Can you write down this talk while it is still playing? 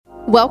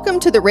Welcome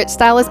to the Rich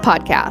Stylist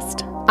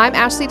Podcast. I'm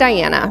Ashley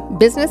Diana,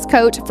 business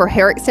coach for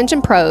hair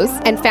extension pros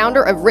and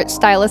founder of Rich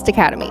Stylist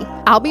Academy.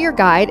 I'll be your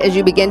guide as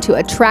you begin to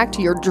attract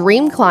your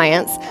dream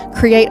clients,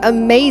 create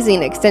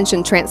amazing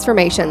extension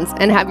transformations,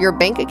 and have your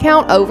bank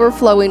account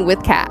overflowing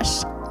with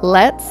cash.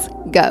 Let's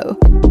go.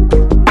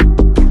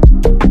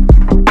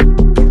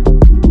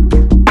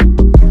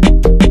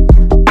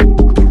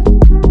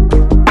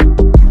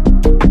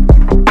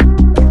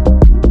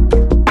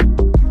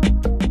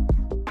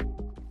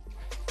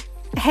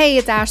 Hey,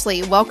 it's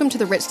Ashley. Welcome to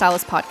the Rich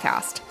Stylist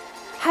Podcast.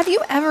 Have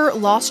you ever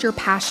lost your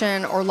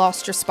passion or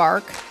lost your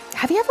spark?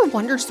 Have you ever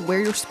wondered where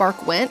your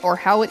spark went or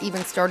how it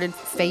even started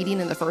fading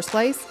in the first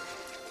place?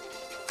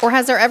 Or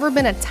has there ever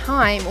been a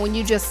time when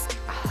you just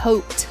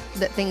hoped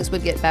that things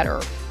would get better,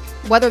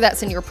 whether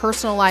that's in your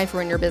personal life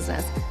or in your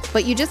business,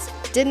 but you just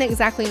didn't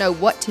exactly know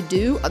what to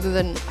do other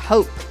than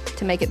hope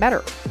to make it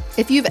better?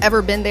 If you've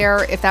ever been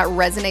there, if that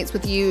resonates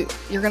with you,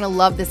 you're going to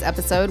love this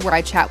episode where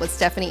I chat with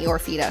Stephanie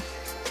Iorfida.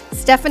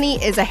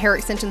 Stephanie is a hair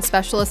extension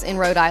specialist in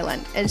Rhode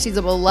Island, and she's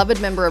a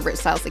beloved member of Rich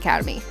Stylist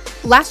Academy.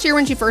 Last year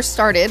when she first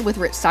started with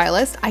Rich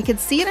Stylist, I could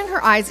see it in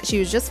her eyes that she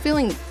was just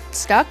feeling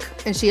stuck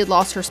and she had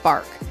lost her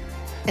spark.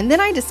 And then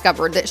I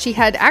discovered that she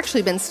had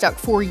actually been stuck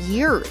for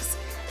years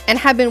and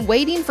had been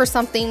waiting for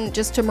something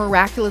just to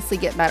miraculously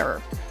get better.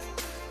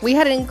 We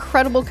had an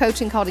incredible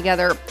coaching call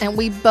together, and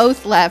we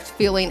both left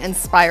feeling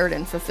inspired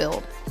and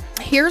fulfilled.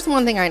 Here's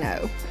one thing I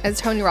know, as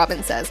Tony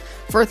Robbins says,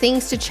 for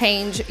things to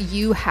change,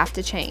 you have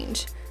to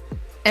change.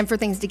 And for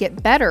things to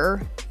get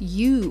better,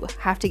 you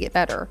have to get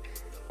better.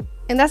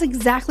 And that's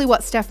exactly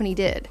what Stephanie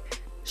did.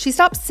 She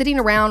stopped sitting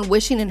around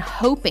wishing and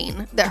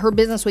hoping that her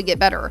business would get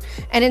better.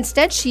 And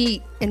instead,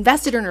 she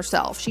invested in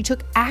herself. She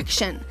took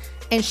action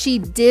and she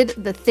did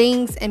the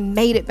things and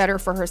made it better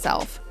for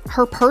herself.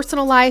 Her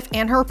personal life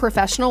and her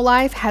professional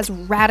life has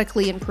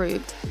radically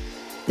improved.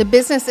 The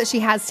business that she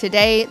has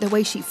today, the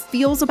way she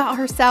feels about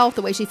herself,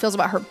 the way she feels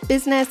about her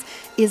business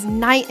is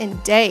night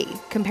and day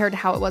compared to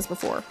how it was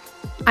before.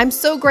 I'm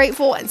so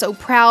grateful and so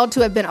proud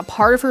to have been a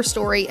part of her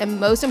story and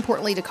most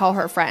importantly to call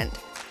her a friend.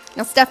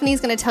 Now, Stephanie's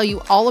going to tell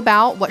you all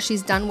about what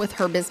she's done with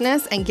her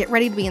business and get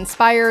ready to be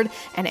inspired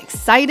and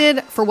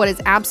excited for what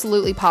is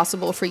absolutely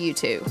possible for you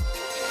too.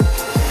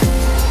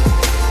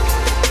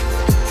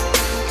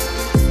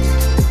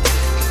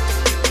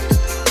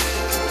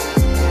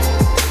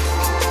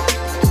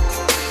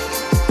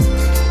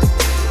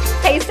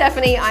 Hey,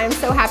 Stephanie, I am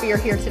so happy you're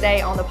here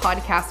today on the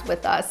podcast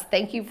with us.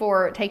 Thank you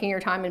for taking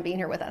your time and being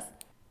here with us.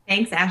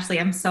 Thanks, Ashley.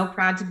 I'm so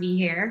proud to be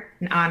here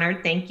and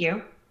honored. Thank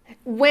you.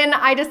 When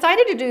I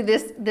decided to do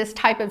this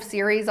type of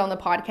series on the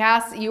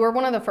podcast, you were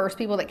one of the first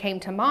people that came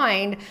to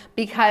mind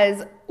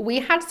because we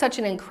had such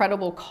an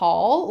incredible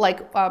call,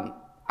 like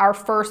our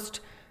first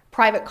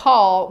private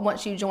call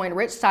once you joined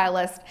Rich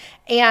Stylist.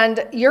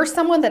 And you're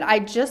someone that I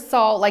just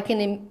saw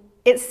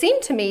it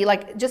seemed to me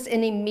like just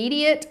an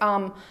immediate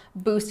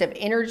boost of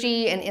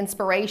energy and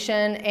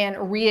inspiration and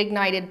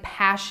reignited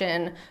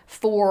passion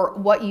for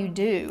what you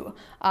do.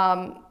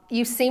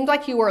 You seemed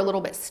like you were a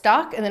little bit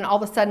stuck, and then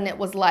all of a sudden it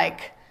was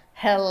like,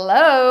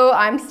 hello,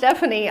 I'm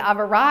Stephanie, I've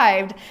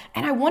arrived.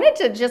 And I wanted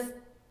to just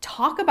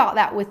talk about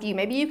that with you.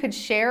 Maybe you could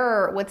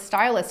share with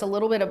stylists a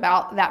little bit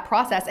about that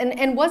process.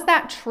 And was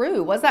that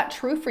true? Was that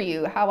true for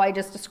you, how I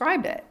just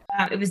described it?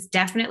 It was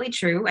definitely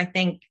true. I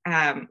think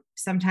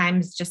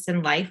sometimes just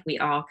in life, we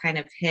all kind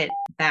of hit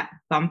that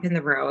bump in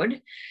the road.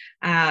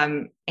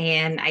 And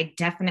I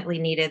definitely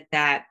needed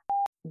that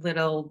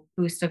little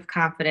boost of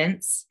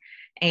confidence.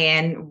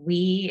 And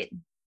we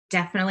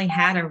definitely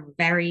had a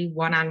very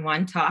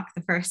one-on-one talk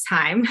the first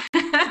time.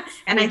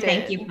 And I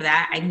thank you for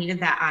that. I needed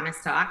that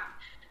honest talk.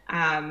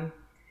 I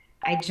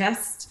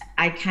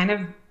kind of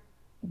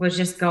was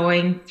just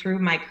going through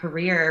my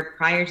career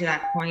prior to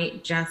that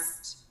point,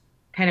 just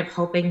kind of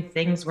hoping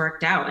things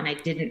worked out. And I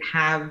didn't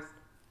have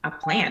a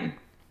plan.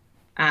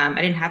 I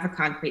didn't have a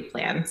concrete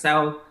plan.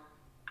 So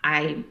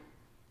I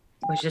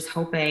was just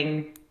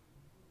hoping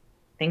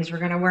things were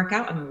going to work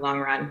out in the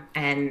long run.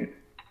 And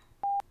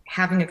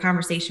having a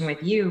conversation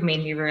with you made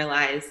me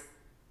realize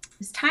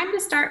it's time to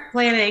start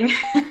planning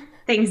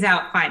things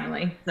out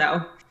finally.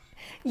 So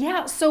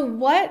yeah. So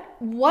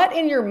what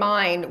in your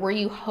mind were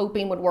you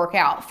hoping would work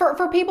out?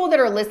 For people that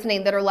are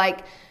listening that are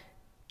like,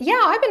 yeah,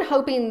 I've been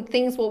hoping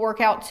things will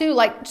work out too.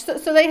 Like,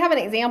 so they have an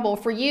example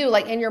for you,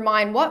 like in your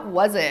mind, what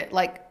was it?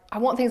 Like, I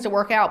want things to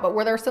work out, but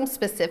were there some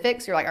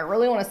specifics? You're like, I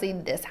really want to see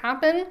this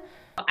happen.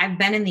 I've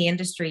been in the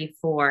industry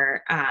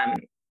for,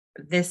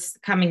 this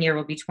coming year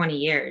will be 20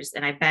 years.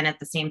 And I've been at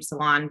the same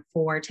salon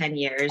for 10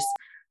 years.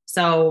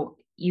 So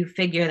you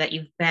figure that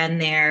you've been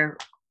there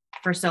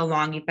for so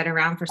long, you've been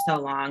around for so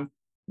long.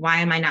 Why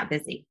am I not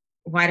busy?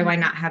 Why do I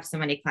not have so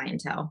many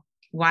clientele?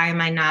 Why am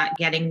I not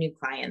getting new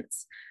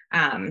clients?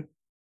 I'm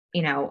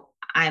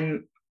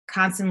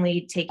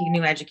constantly taking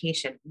new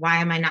education. Why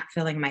am I not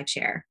filling my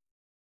chair?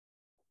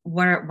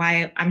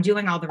 Why I'm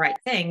doing all the right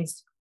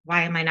things.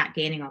 Why am I not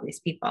gaining all these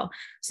people?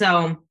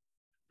 So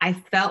I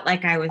felt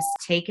like I was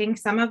taking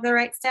some of the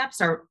right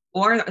steps or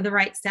the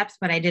right steps,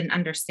 but I didn't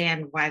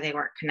understand why they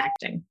weren't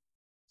connecting.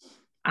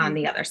 on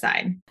the other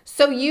side.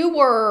 So you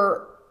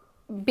were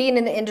being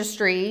in the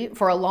industry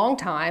for a long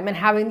time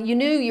and you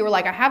knew you were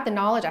like, I have the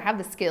knowledge, I have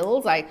the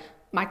skills,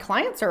 my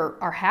clients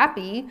are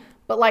happy,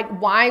 but like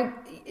why,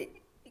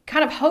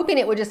 kind of hoping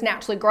it would just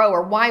naturally grow,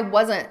 or why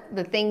wasn't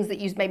the things that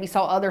you maybe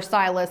saw other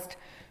stylists,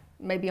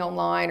 maybe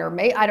online, or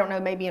I don't know,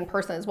 maybe in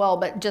person as well,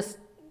 but just,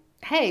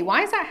 hey,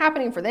 why is that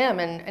happening for them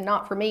and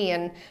not for me?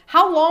 And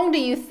how long do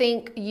you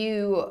think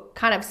you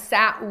kind of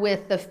sat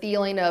with the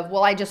feeling of,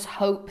 well, I just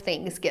hope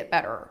things get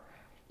better?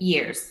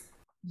 Years.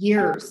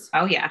 Years.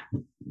 Oh yeah.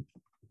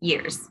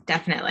 Years,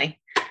 definitely.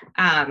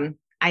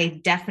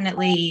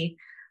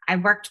 I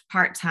worked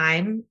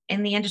part-time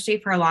in the industry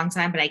for a long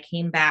time, but I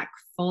came back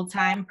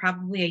full-time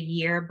probably a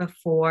year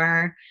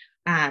before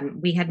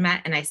we had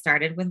met, and I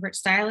started with Rich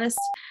Stylist.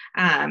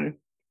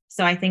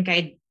 So I think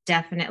I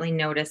definitely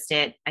noticed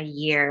it a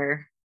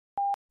year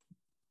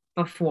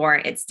before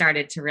it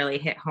started to really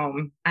hit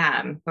home,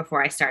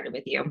 before I started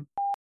with you.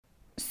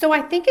 So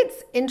I think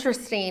it's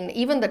interesting,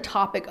 even the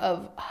topic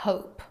of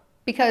hope,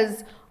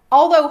 because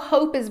although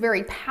hope is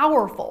very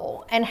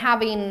powerful, and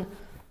having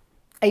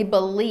a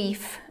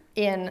belief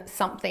in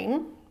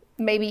something,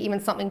 maybe even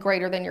something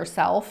greater than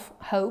yourself,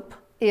 hope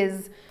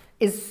is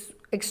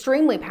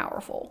extremely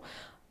powerful.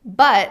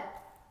 But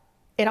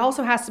it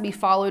also has to be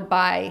followed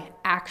by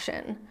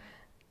action.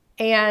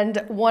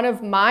 And one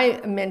of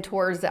my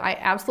mentors that I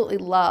absolutely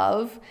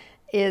love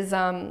is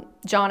John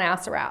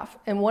Assaraf.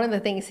 And one of the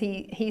things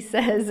he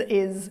says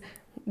is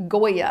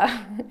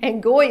Goya.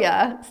 And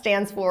Goya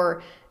stands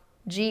for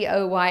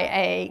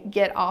Goya,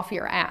 get off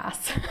your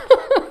ass.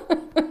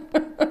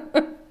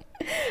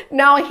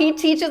 Now, he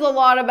teaches a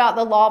lot about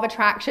the law of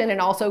attraction and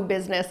also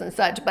business and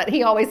such, but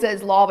he always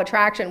says law of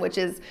attraction, which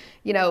is,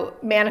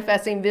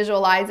 manifesting,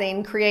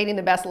 visualizing, creating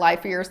the best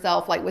life for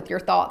yourself, like with your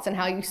thoughts and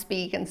how you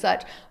speak and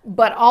such.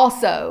 But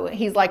also,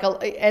 he's like,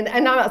 and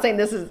I'm not saying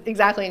this is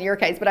exactly in your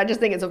case, but I just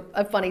think it's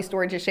a funny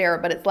story to share.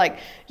 But it's like,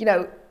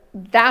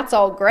 that's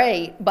all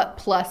great, but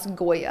plus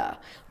Goya.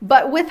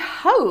 But with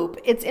hope,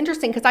 it's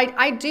interesting because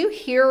I do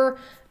hear,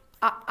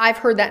 I've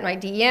heard that in my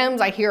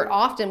DMs. I hear it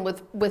often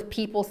with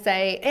people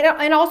say,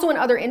 and also in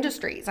other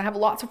industries. I have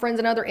lots of friends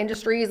in other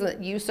industries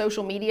that use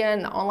social media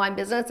and online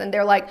business, and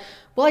they're like,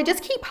 well, I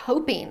just keep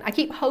hoping. I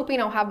keep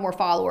hoping I'll have more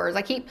followers.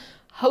 I keep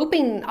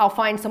hoping I'll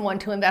find someone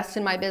to invest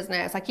in my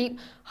business. I keep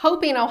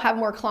hoping I'll have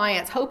more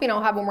clients, hoping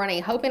I'll have more money,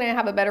 hoping I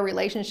have a better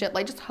relationship,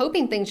 like just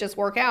hoping things just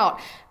work out.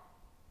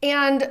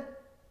 And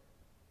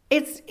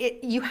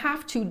you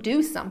have to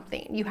do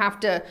something. You have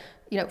to,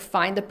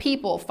 find the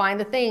people, find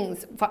the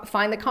things,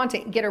 find the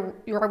content, get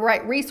your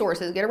right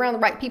resources, get around the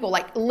right people,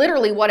 like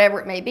literally whatever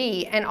it may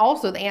be. And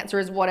also the answer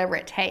is whatever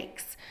it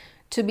takes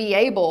to be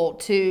able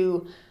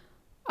to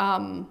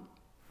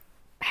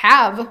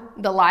have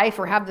the life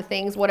or have the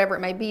things, whatever it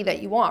may be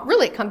that you want.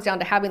 Really, it comes down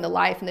to having the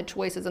life and the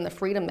choices and the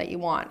freedom that you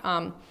want.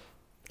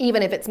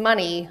 Even if it's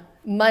money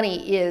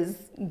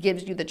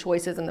gives you the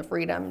choices and the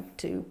freedom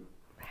to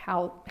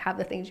have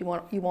the things you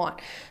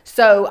want.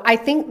 So I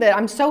think that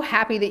I'm so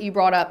happy that you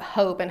brought up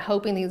hope and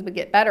hoping things would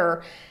get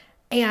better,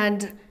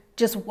 and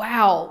just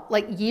wow,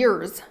 like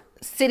years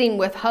sitting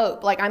with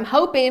hope. Like I'm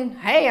hoping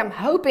and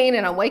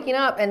I'm waking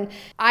up, and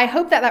I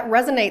hope that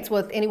resonates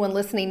with anyone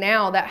listening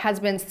now that has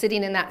been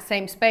sitting in that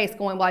same space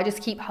going, well, I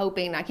just keep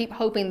hoping. I keep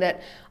hoping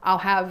that I'll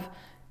have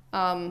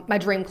my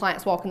dream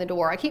clients walk in the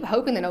door. I keep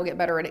hoping that I'll get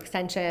better at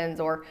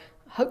extensions, or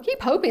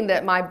keep hoping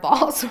that my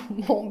boss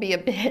won't be a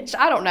bitch.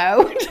 I don't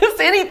know,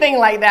 just anything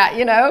like that,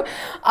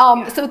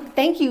 So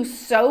thank you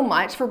so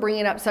much for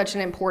bringing up such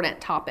an important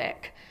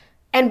topic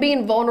and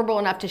being vulnerable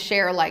enough to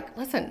share, like,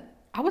 listen,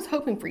 I was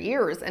hoping for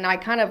years, and I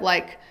kind of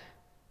like,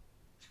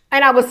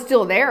 and I was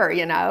still there,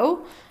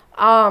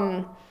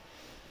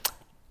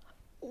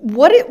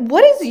 What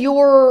is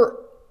your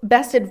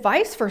best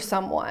advice for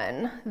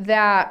someone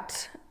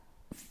that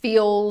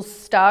feels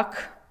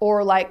stuck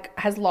or like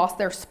has lost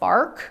their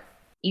spark?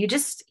 You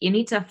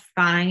need to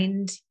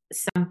find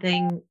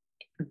something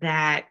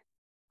that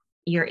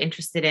you're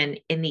interested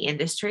in the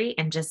industry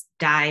and just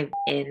dive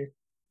in,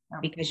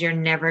 because you're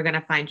never going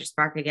to find your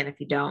spark again if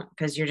you don't,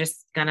 because you're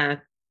just going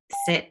to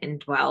sit and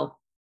dwell.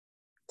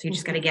 So you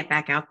just got to get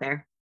back out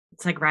there.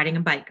 It's like riding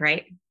a bike,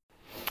 right?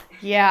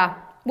 Yeah.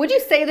 Would you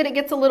say that it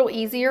gets a little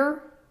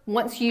easier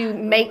once you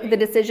make the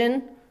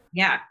decision?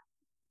 Yeah.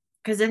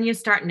 Because then you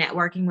start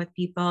networking with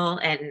people,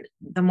 and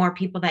the more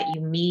people that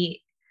you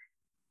meet,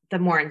 the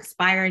more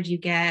inspired you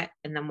get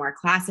and the more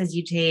classes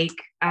you take.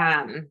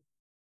 I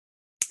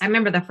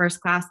remember the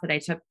first class that I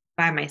took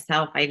by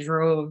myself, I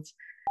drove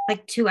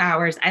like 2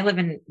 hours. I live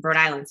in Rhode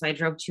Island, so I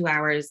drove 2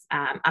 hours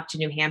up to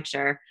New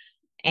Hampshire,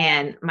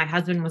 and my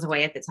husband was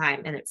away at the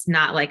time, and it's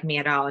not like me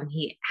at all. And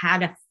he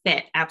had a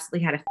fit,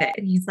 absolutely had a fit.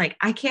 And he's like,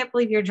 I can't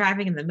believe you're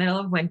driving in the middle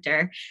of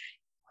winter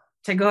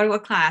to go to a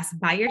class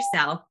by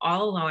yourself,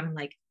 all alone. I'm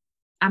like,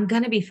 I'm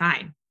going to be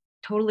fine.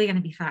 Totally going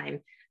to be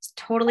fine. It's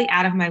totally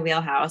out of my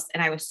wheelhouse.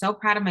 And I was so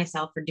proud of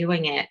myself for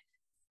doing it.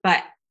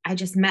 But I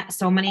just met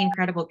so many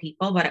incredible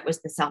people, but it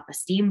was the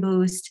self-esteem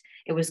boost.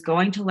 It was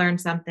going to learn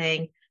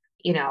something,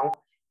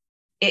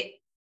 it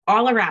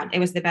all around, it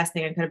was the best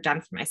thing I could have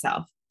done for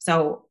myself.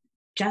 So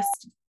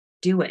just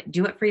do it.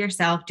 Do it for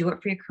yourself. Do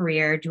it for your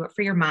career. Do it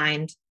for your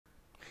mind.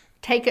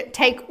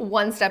 Take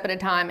one step at a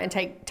time and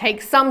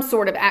take some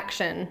sort of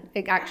action.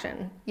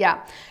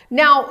 Yeah.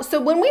 Now,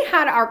 so when we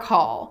had our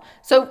call,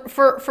 so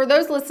for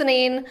those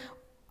listening,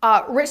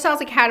 Rich Styles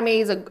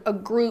Academy is a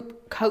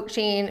group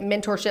coaching,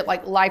 mentorship,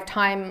 like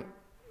lifetime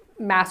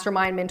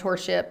mastermind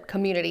mentorship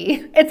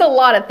community. It's a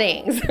lot of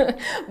things.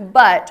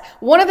 But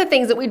one of the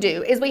things that we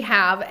do is we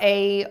have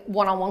a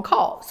one-on-one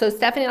call. So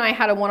Stephanie and I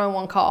had a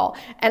one-on-one call,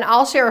 and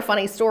I'll share a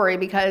funny story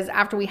because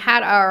after we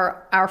had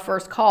our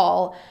first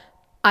call,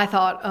 I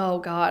thought, oh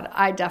God,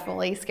 I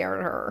definitely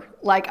scared her.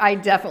 Like I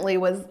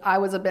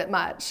was a bit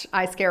much.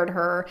 I scared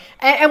her.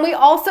 And we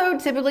also,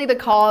 typically the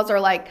calls are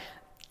like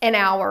an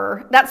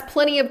hour. That's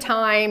plenty of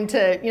time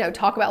to,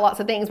 talk about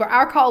lots of things, where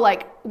our call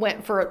like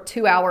went for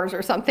 2 hours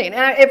or something.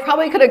 And it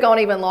probably could have gone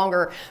even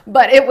longer,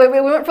 but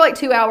we went for like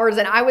 2 hours,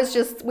 and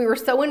we were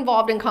so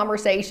involved in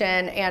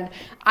conversation, and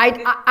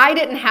I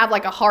didn't have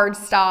like a hard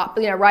stop,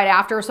 right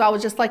after. So I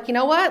was just like, you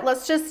know what,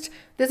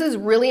 this is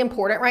really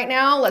important right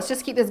now. Let's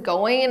just keep this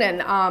going.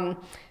 And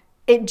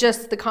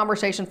the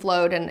conversation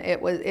flowed, and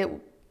it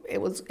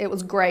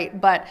was great.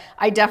 But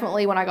I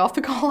definitely, when I got off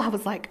the call, I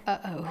was like,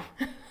 uh-oh.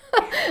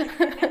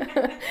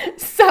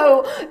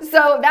 So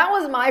that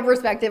was my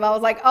perspective. I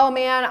was like, oh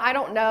man, I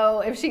don't know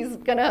if she's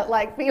gonna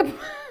like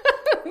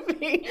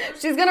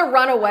she's gonna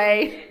run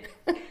away.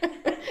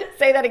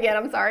 Say that again.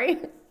 I'm sorry.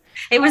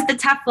 It was the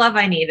tough love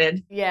I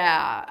needed.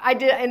 Yeah, I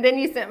did. And then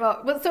you sent,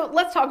 so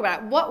let's talk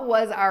about it. What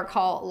was our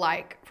call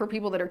like for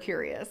people that are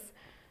curious?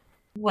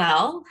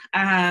 Well,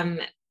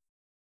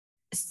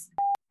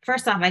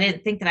 first off, I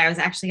didn't think that I was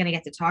actually going to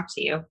get to talk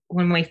to you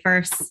when I'm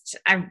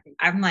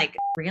like,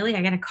 really?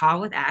 I got a call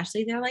with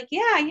Ashley? They're like,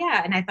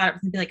 yeah. And I thought it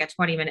was going to be like a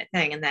 20-minute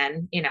thing. And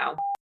then,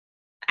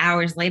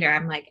 hours later,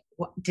 I'm like,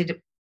 what did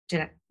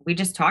we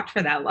just talked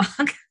for that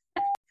long?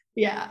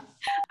 Yeah.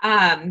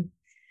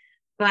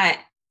 But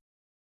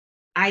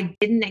I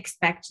didn't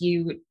expect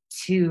you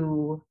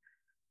to,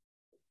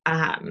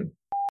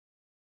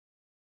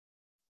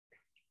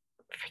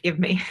 forgive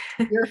me.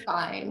 You're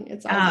fine.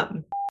 It's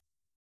all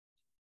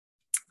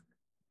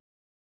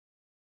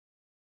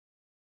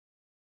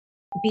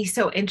be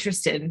so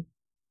interested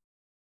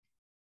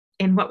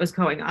in what was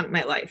going on in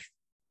my life.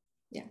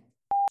 Yeah.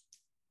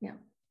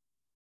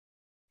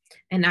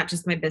 And not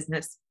just my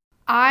business.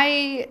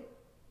 I've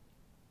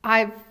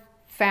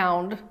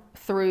found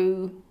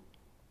through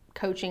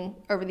coaching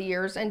over the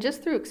years and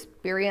just through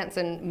experience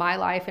in my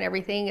life and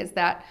everything is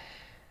that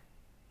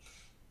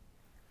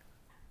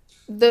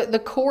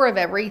the core of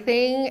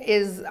everything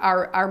is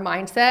our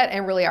mindset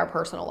and really our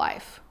personal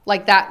life.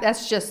 Like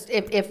that's just,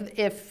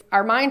 if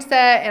our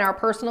mindset and our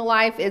personal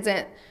life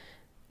isn't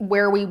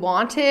where we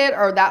want it,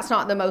 or that's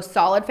not the most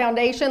solid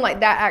foundation, like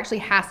that actually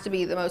has to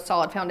be the most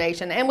solid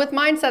foundation. And with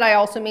mindset, I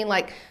also mean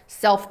like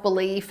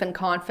self-belief and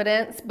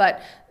confidence,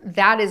 but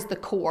that is the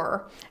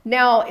core.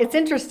 Now, it's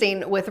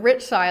interesting with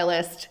Rich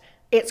Stylist,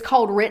 it's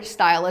called Rich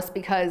Stylist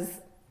because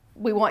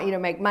we want you to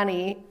make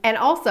money. And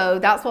also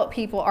that's what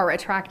people are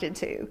attracted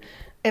to.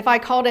 If I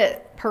called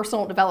it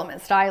personal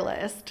development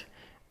stylist,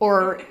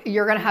 or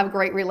you're going to have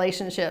great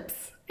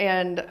relationships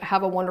and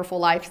have a wonderful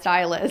life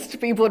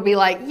stylist, people would be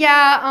like,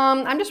 yeah,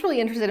 I'm just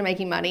really interested in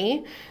making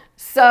money.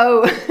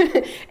 So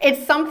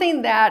it's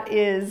something that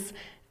is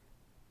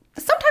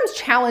sometimes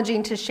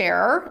challenging to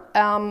share,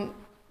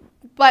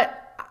 but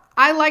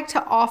I like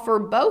to offer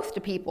both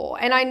to people.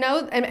 And I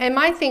know, and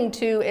my thing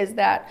too is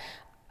that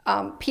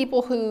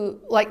people who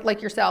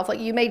like yourself, like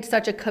you made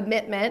such a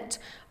commitment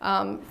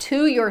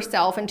to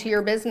yourself and to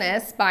your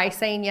business by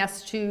saying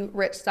yes to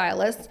Rich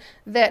Stylist,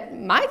 that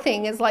my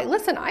thing is like,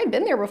 listen, I've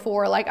been there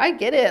before. Like, I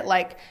get it.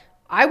 Like,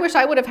 I wish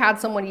I would have had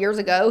someone years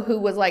ago who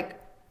was like,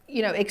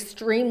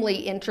 extremely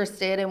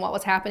interested in what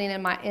was happening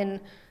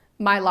in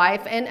my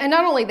life. And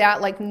not only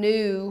that, like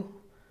knew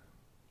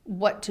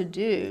what to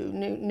do,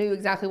 knew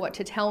exactly what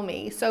to tell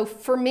me. So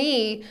for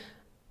me,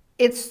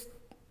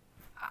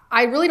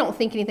 I really don't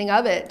think anything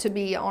of it to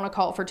be on a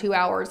call for 2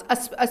 hours,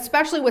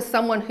 especially with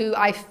someone who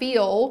I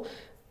feel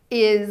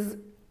is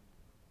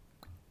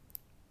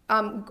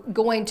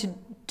going to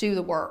do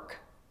the work.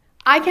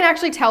 I can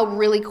actually tell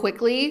really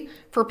quickly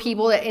for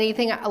people that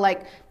anything,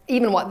 like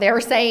even what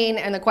they're saying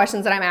and the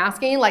questions that I'm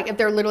asking, like if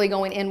they're literally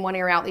going in one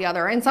ear out the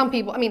other. And some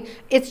people, I mean,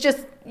 it's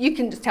just, you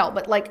can just tell.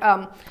 But like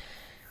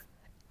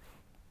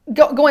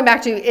going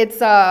back to,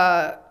 it's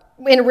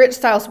in Rich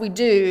Styles we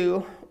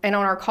do, and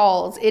on our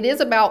calls, it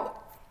is about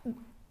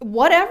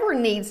whatever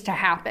needs to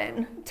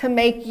happen to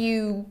make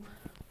you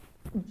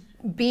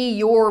be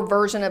your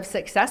version of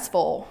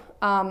successful.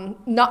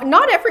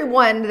 Not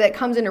everyone that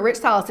comes into Rich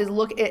Stylist is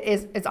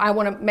I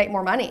want to make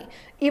more money,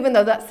 even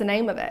though that's the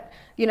name of it.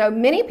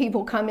 Many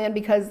people come in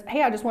because,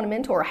 hey, I just want a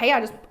mentor. Hey,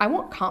 I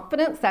want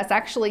confidence. That's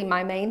actually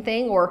my main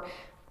thing. Or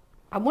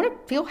I want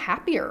to feel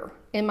happier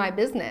in my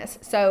business.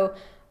 So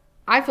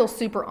I feel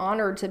super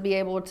honored to be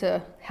able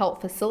to help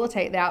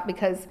facilitate that,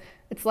 because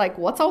it's like,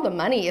 what's all the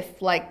money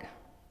if like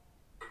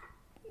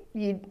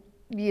you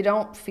you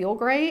don't feel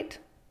great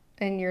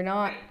and you're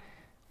not,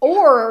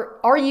 or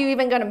are you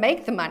even going to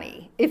make the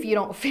money if you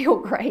don't feel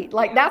great?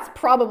 Like that's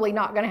probably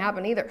not going to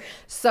happen either.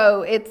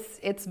 So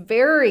it's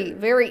very,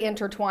 very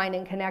intertwined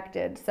and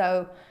connected.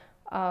 So,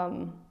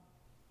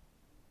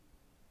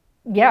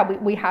 yeah,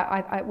 we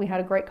had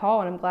a great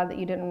call, and I'm glad that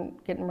you didn't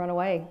run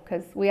away,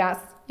 because we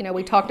asked,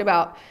 we talked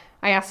about,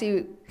 I asked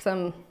you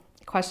some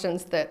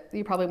questions that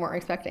you probably weren't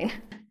expecting.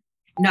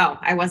 No,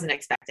 I wasn't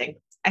expecting.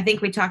 I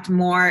think we talked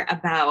more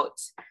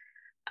about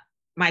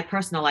my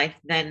personal life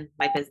than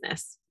my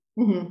business,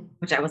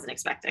 which I wasn't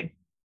expecting.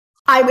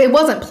 It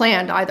wasn't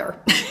planned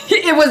either.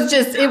 It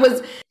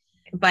was.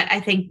 But I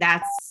think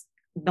that's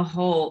the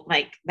whole,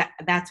 like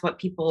that's what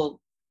people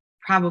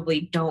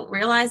probably don't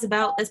realize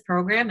about this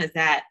program, is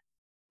that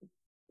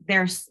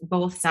there's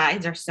both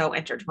sides are so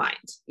intertwined.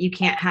 You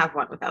can't have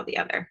one without the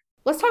other.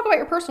 Let's talk about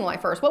your personal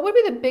life first. What would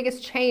be the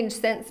biggest change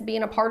since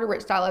being a part of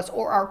Rich Stylist,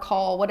 or our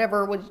call,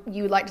 whatever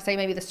you would like to say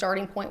maybe the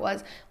starting point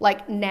was,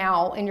 like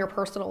now in your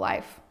personal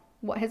life?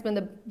 What has been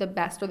the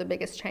best or the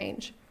biggest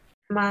change?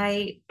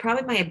 Probably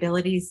my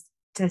abilities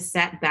to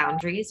set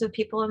boundaries with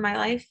people in my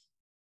life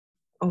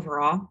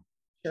overall,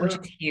 sure, which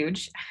is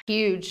huge.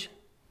 Huge.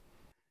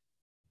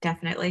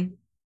 Definitely.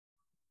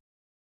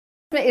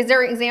 Is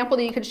there an example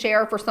that you could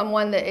share for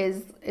someone that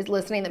is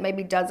listening that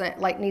maybe doesn't,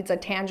 like, needs a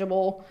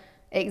tangible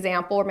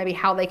example, or maybe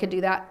how they could do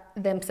that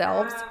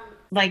themselves?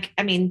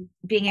 Being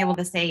able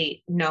to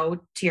say no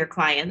to your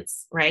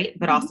clients, right?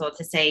 But also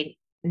to say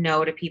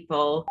no to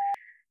people,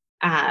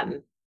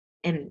 and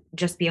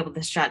just be able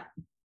to shut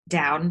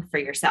down for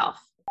yourself,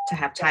 to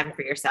have time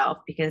for yourself.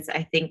 Because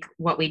I think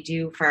what we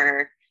do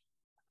for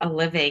a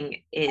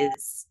living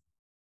it's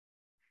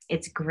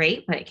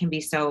great, but it can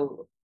be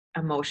so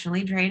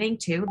emotionally draining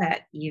too,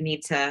 that you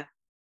need to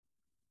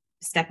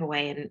step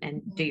away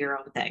and do your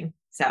own thing.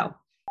 So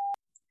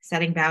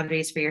setting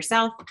boundaries for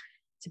yourself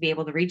to be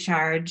able to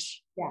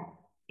recharge.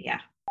 Yeah.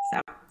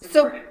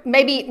 So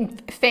maybe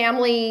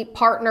family,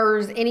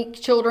 partners, any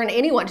children,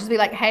 anyone, just be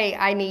like, hey,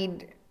 I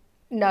need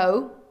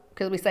no,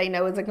 because we say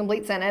no is a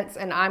complete sentence,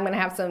 and I'm going to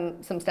have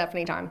some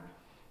Stephanie time.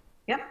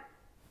 Yep.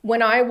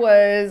 When I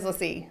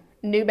was,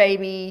 new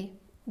baby,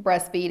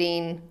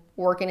 breastfeeding,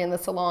 working in the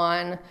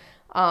salon,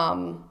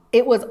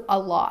 it was a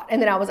lot.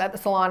 And then I was at the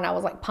salon and I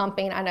was like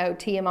pumping. I know,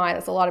 TMI,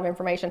 that's a lot of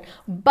information.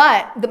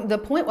 But the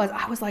point was,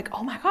 I was like,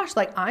 oh my gosh,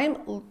 like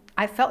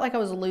I felt like I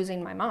was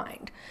losing my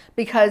mind,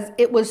 because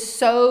it was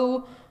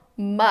so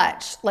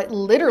much, like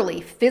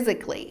literally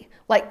physically,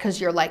 like,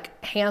 because you're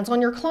like hands on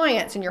your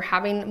clients and you're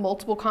having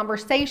multiple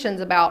conversations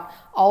about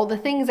all the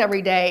things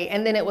every day.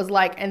 And then it was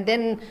like, and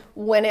then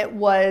when it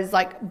was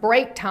like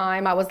break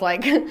time, I was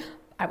like,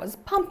 I was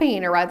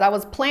pumping, or I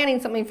was planning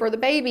something for the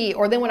baby.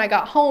 Or then when I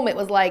got home, it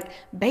was like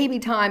baby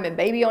time and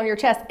baby on your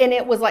chest. And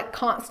it was like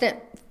constant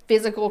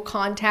physical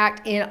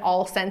contact in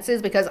all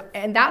senses,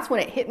 and that's when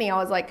it hit me. I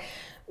was like,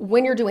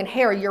 when you're doing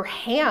hair, your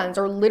hands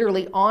are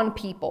literally on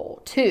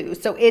people too.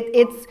 So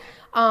it's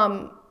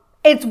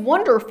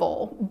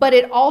wonderful, but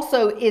it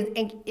also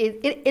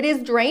it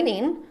is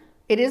draining.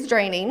 It is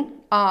draining.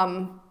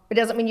 It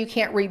doesn't mean you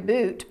can't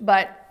reboot,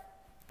 but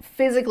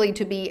physically,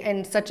 to be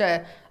in such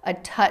a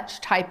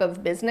touch type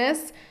of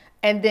business,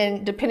 and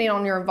then depending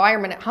on your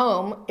environment at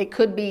home, it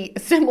could be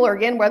similar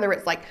again, whether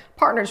it's like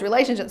partners,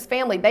 relationships,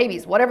 family,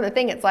 babies, whatever the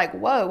thing, it's like,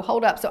 whoa,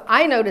 hold up. So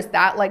I noticed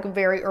that like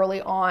very early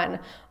on,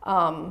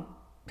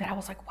 that I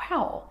was like,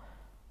 wow,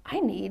 I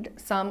need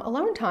some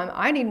alone time.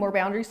 I need more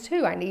boundaries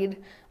too. I need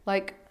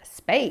like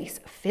space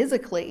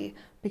physically,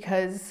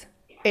 because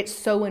it's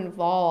so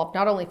involved,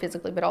 not only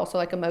physically, but also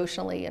like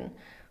emotionally and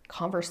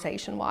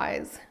conversation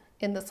wise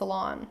in the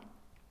salon.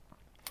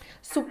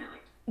 So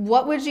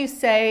what would you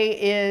say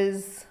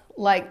is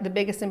like the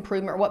biggest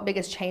improvement, or what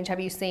biggest change have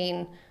you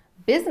seen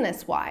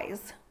business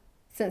wise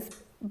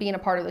since being a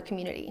part of the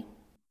community?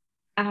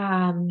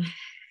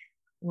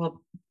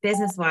 Well,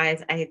 business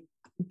wise, I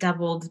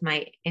doubled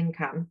my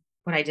income,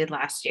 what I did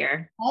last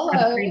year, or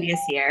the previous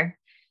year.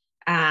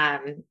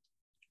 And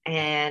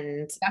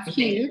that's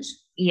huge.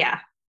 Yeah.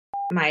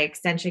 My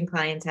extension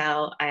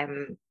clientele,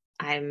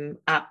 I'm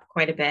up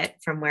quite a bit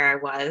from where I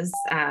was.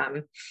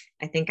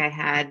 I think I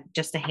had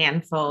just a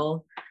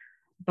handful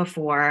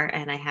before,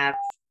 and I have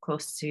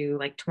close to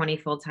like 20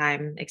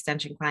 full-time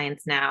extension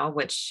clients now,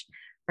 which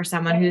for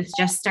someone who's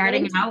just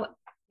starting out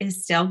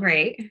is still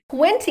great.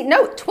 20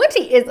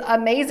 is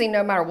amazing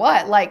no matter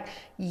what. Like,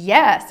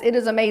 yes, it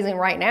is amazing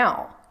right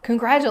now.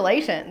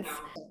 Congratulations.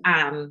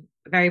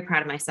 Very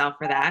proud of myself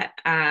for that.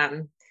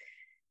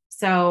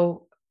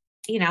 So,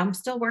 I'm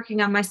still working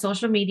on my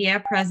social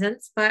media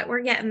presence, but we're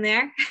getting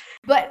there.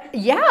 But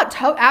yeah,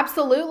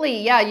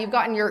 absolutely. Yeah, you've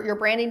gotten your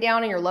branding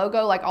down and your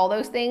logo, like all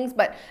those things.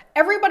 But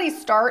everybody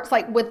starts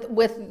like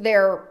with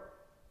their,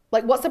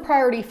 like, what's the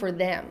priority for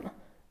them?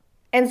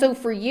 And so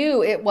for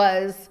you, it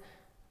was,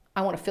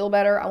 I want to feel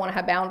better. I want to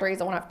have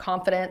boundaries. I want to have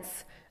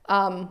confidence,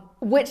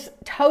 which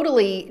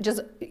totally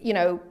just,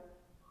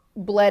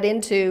 bled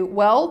into,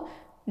 well,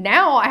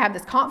 now I have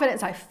this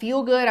confidence. I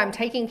feel good. I'm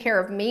taking care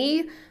of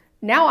me.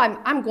 now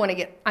I'm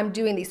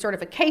doing these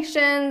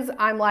certifications.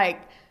 I'm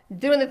like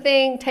doing the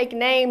thing, taking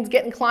names,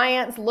 getting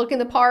clients, looking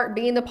the part,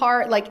 being the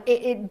part. Like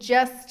it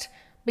just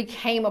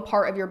became a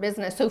part of your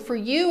business. So for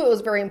you, it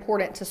was very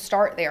important to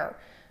start there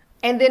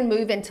and then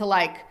move into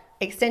like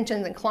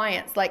extensions and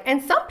clients. Like,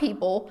 and some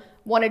people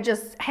want to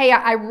just, hey,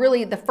 I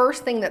really, the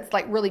first thing that's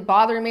like really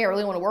bothering me, I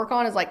really want to work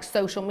on is like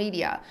social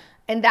media.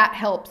 And that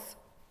helps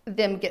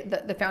them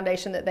get the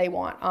foundation that they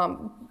want.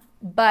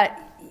 But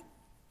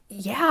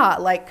yeah,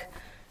 like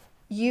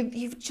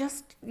you've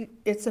just,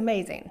 it's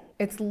amazing.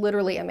 It's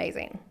literally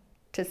amazing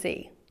to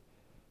see.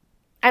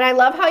 And I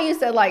love how you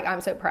said like,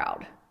 I'm so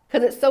proud,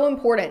 because it's so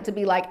important to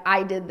be like,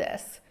 I did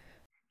this.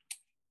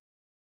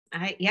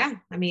 I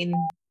mean,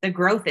 the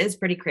growth is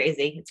pretty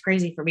crazy. It's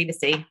crazy for me to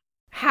see.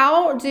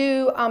 How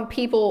do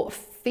people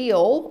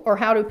feel, or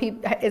how do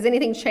people, has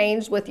anything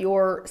changed with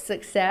your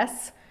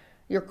success,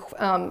 your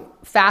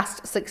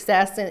fast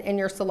success in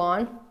your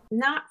salon?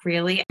 Not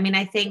really. I mean,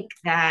 I think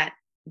that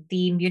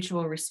the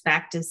mutual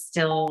respect is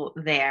still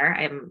there.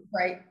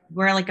 Right.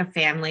 We're like a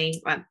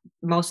family.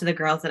 Most of the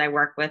girls that I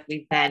work with,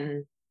 we've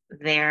been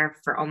there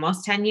for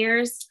almost 10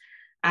 years,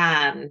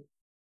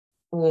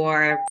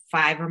 or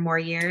 5 or more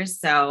years.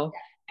 So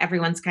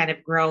everyone's kind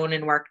of grown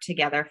and worked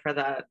together for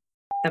the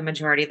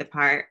majority of the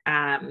part.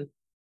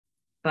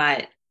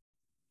 But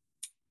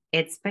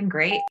it's been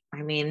great.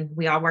 I mean,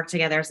 we all work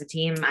together as a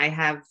team.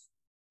 I've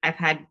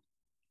had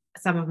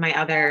some of my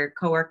other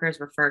coworkers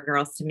refer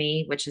girls to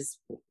me, which is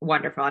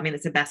wonderful. I mean,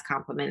 it's the best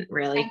compliment,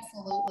 really.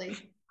 Absolutely.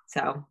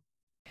 So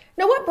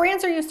now, what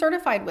brands are you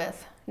certified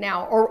with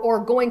now,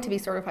 or going to be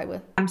certified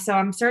with? So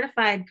I'm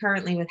certified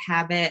currently with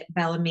Habit,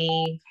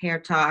 Bellamy,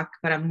 Hair Talk,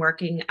 but I'm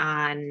working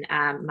on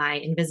my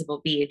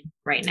invisible bead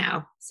right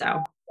now.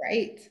 So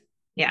Great.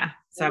 yeah,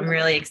 so I'm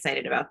really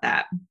excited about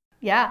that.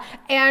 Yeah.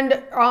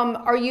 And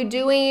are you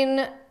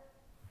doing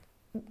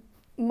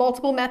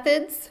multiple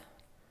methods?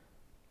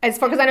 As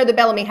far as I know, the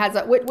Bellamy has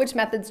which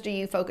methods do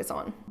you focus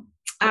on?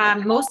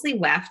 Mostly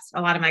weft.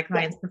 A lot of my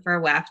clients prefer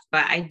weft,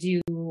 but I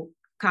do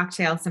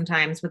cocktails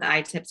sometimes with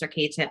I-tips or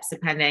K-tips,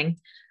 depending.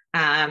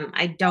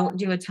 I don't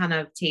do a ton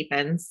of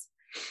tape-ins,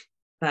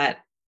 but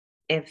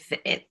if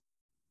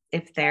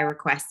they're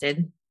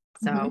requested.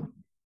 So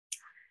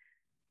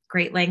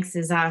Great Lengths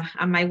is on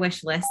my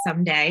wish list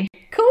someday.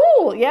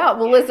 Cool. Yeah.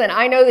 Well, listen,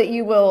 I know that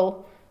you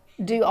will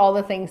do all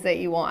the things that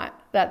you want.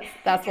 That's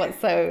what's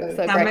so It's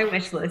great. on my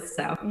wish list.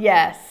 So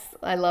yes,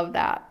 I love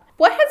that.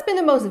 What has been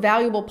the most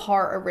valuable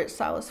part of Rich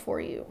Stylist for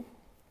you?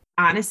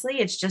 Honestly,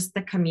 it's just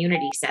the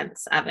community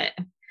sense of it.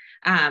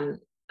 I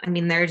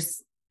mean,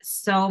 there's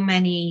so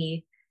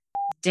many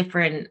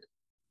different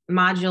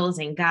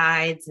modules and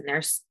guides, and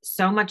there's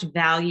so much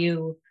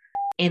value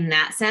in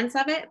that sense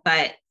of it.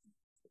 But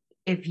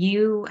if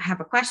you have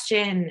a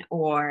question,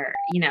 or,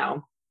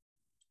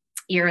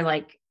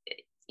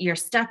 you're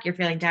stuck, you're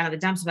feeling down in the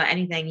dumps about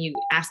anything, you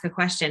ask a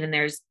question, and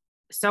there's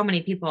so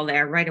many people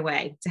there right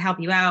away to help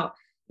you out.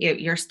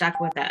 You're stuck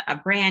with a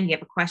brand, you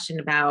have a question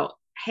about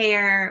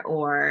hair,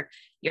 or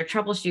you're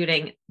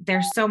troubleshooting.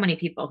 There's so many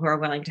people who are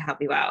willing to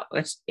help you out,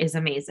 which is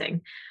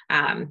amazing.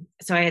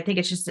 So I think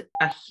it's just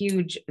a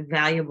huge,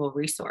 valuable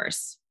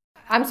resource.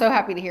 I'm so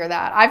happy to hear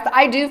that.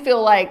 I do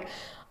feel like,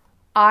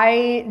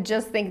 I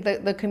just think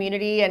that the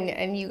community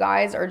and you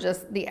guys are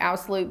just the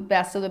absolute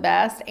best of the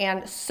best,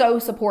 and so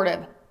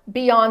supportive,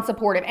 beyond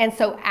supportive, and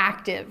so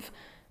active.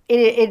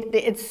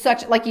 It's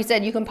such, like you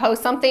said, you can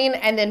post something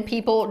and then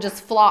people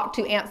just flock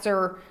to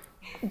answer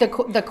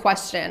the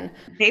question.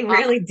 They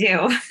really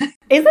do.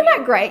 Isn't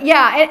that great?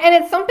 Yeah. And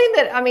it's something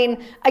that, I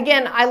mean,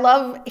 again, I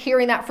love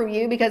hearing that from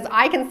you, because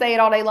I can say it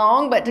all day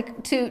long,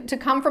 but to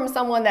come from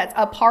someone that's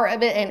a part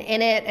of it and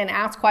in it and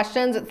ask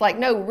questions, it's like,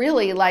 no,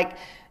 really, like,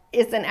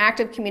 it's an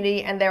active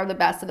community, and they're the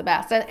best of the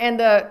best. And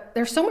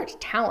there's so much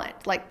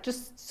talent, like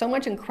just so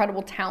much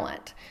incredible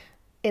talent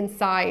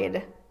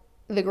inside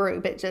the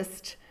group. It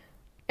just,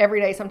 every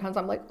day, sometimes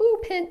I'm like,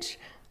 ooh, pinch.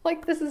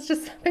 Like, this is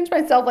just, pinch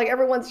myself. Like,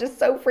 everyone's just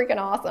so freaking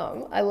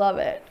awesome. I love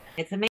it.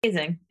 It's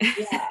amazing.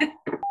 Yeah.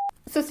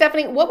 So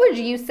Stephanie, what would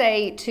you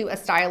say to a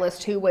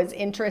stylist who was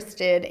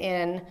interested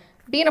in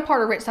being a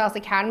part of Rich Stylist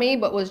Academy,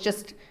 but was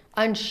just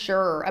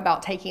unsure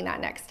about taking that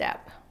next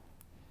step?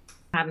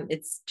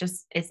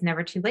 It's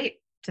never too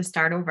late to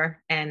start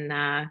over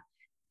and,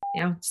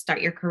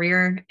 start your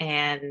career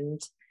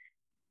and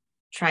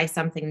try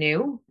something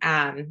new.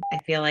 I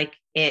feel like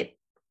it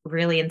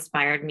really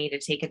inspired me to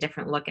take a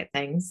different look at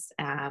things.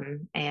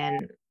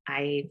 And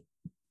I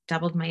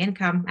doubled my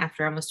income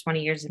after almost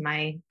 20 years in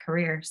my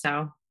career. So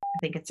I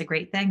think it's a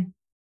great thing.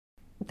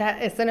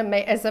 That is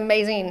it's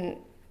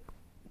amazing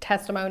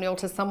testimonial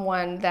to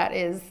someone that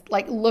is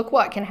like, look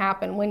what can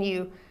happen when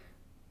you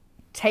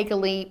take a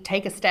leap,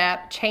 take a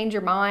step, change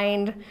your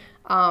mind,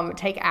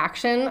 take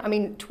action. I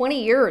mean,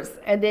 20 years,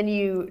 and then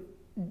you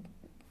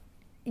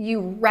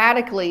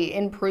radically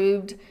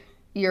improved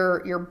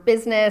your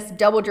business,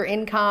 doubled your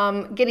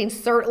income, getting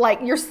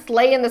you're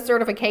slaying the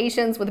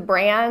certifications with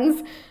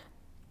brands.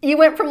 You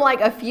went from like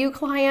a few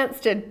clients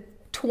to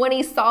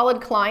 20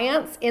 solid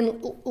clients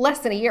in less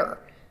than a year.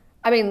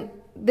 I mean,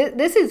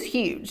 this is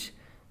huge.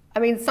 I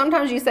mean,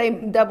 sometimes you say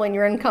doubling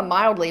your income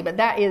mildly, but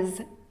it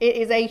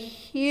is a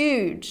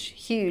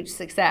huge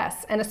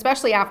success. And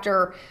especially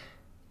after,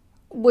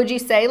 would you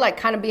say, like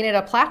kind of being at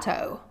a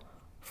plateau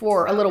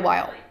for a little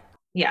while?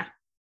 Yeah.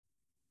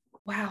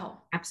 Wow.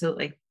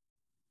 Absolutely.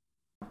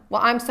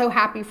 Well, I'm so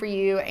happy for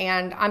you,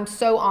 and I'm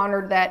so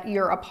honored that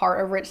you're a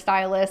part of Rich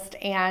Stylist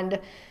and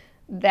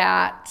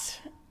that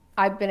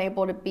I've been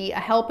able to be a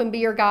help and be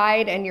your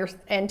guide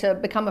and to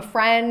become a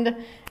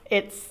friend.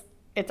 It's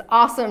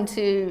awesome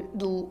to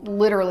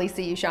literally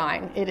see you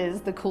shine. It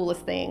is the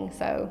coolest thing.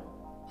 So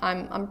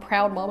I'm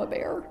proud Mama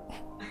Bear.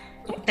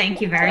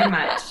 Thank you very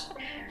much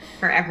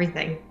for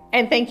everything.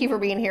 And thank you for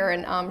being here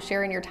and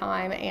sharing your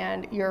time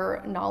and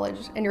your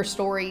knowledge and your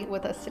story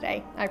with us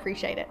today. I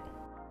appreciate it.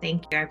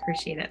 Thank you. I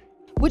appreciate it.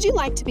 Would you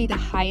like to be the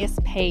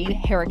highest paid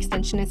hair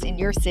extensionist in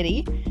your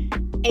city?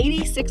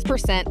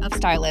 86% of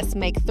stylists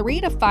make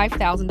 $3,000 to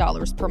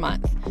 $5,000 per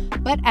month.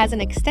 But as an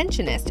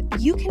extensionist,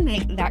 you can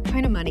make that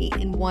kind of money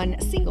in one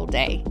single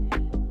day.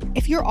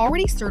 If you're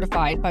already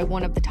certified by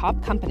one of the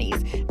top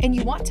companies and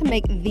you want to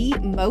make the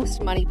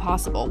most money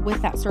possible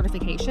with that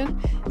certification,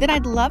 then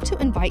I'd love to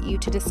invite you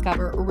to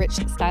discover Rich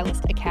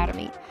Stylist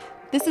Academy.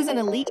 This is an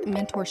elite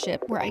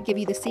mentorship where I give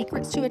you the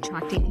secrets to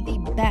attracting the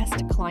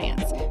best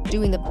clients,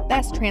 doing the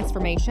best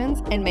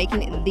transformations, and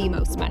making the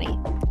most money.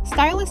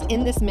 Stylists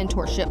in this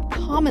mentorship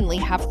commonly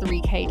have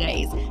 3K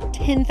days,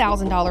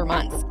 $10,000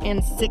 months,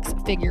 and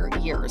six-figure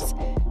years.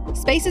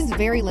 Space is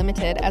very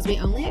limited as we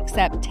only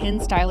accept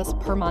 10 stylists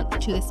per month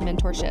to this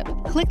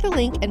mentorship. Click the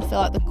link and fill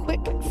out the quick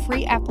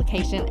free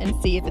application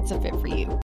and see if it's a fit for you.